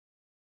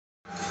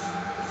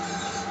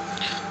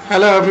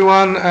Hello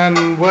everyone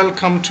and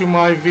welcome to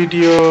my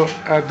video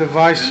at the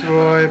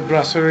Viceroy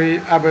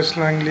Brasserie, Abbas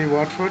Langley,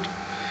 Watford.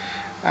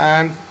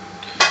 And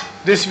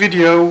this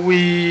video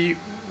we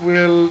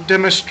will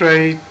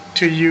demonstrate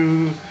to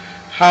you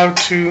how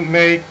to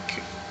make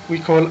we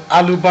call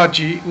Aloo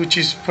Bhaji, which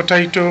is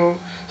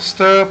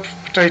stir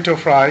potato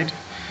fried.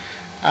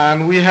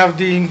 And we have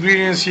the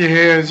ingredients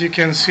here, as you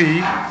can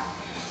see.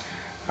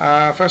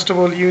 First of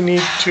all, you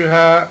need to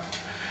have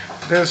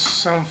there's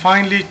some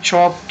finely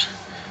chopped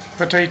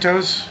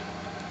potatoes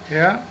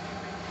here,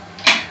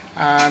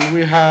 and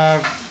we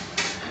have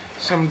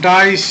some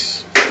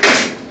diced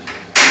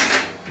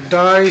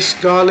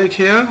garlic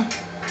here,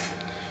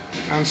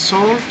 and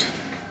salt,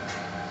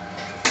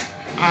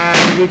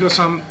 and we got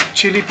some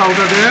chili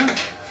powder there,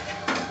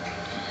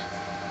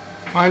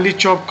 finely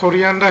chopped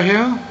coriander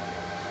here,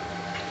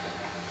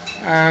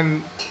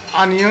 and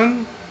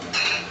onion,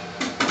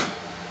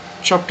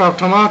 chopped up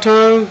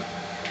tomato,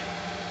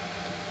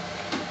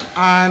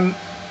 and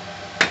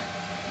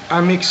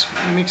a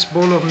little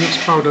bowl of mixed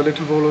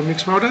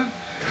powder,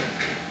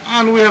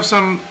 and we have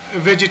some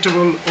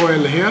vegetable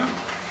oil here.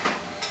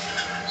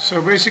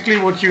 So basically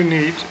what you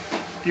need,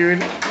 you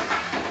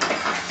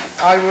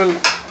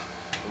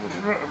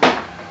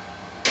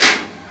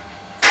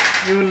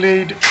will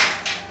need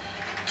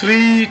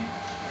 3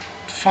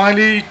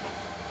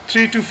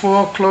 to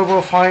 4 cloves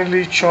of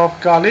finely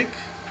chopped garlic,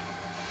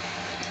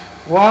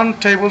 1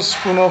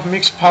 tablespoon of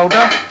mixed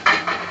powder,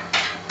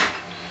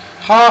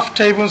 half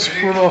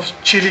tablespoon of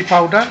chili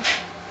powder,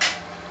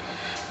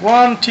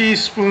 1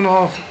 teaspoon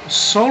of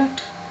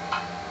salt,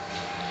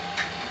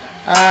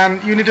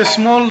 and you need a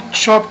small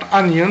chopped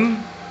onion,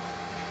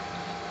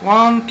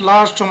 1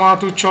 large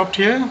tomato chopped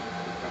here,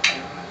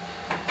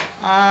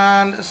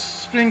 and a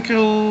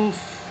sprinkle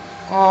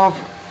of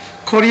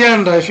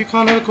coriander. If you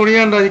can't have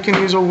coriander, you can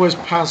use always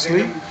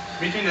parsley.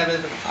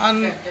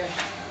 And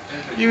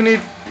you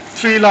need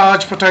 3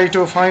 large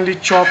potato finely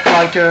chopped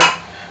like a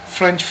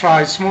French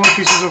fries, small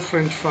pieces of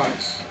French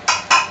fries.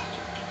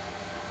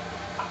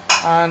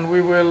 And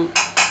we will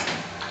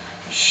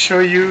show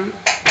you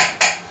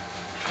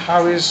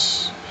how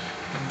it's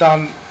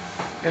done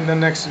in the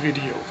next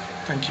video.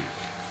 Thank you.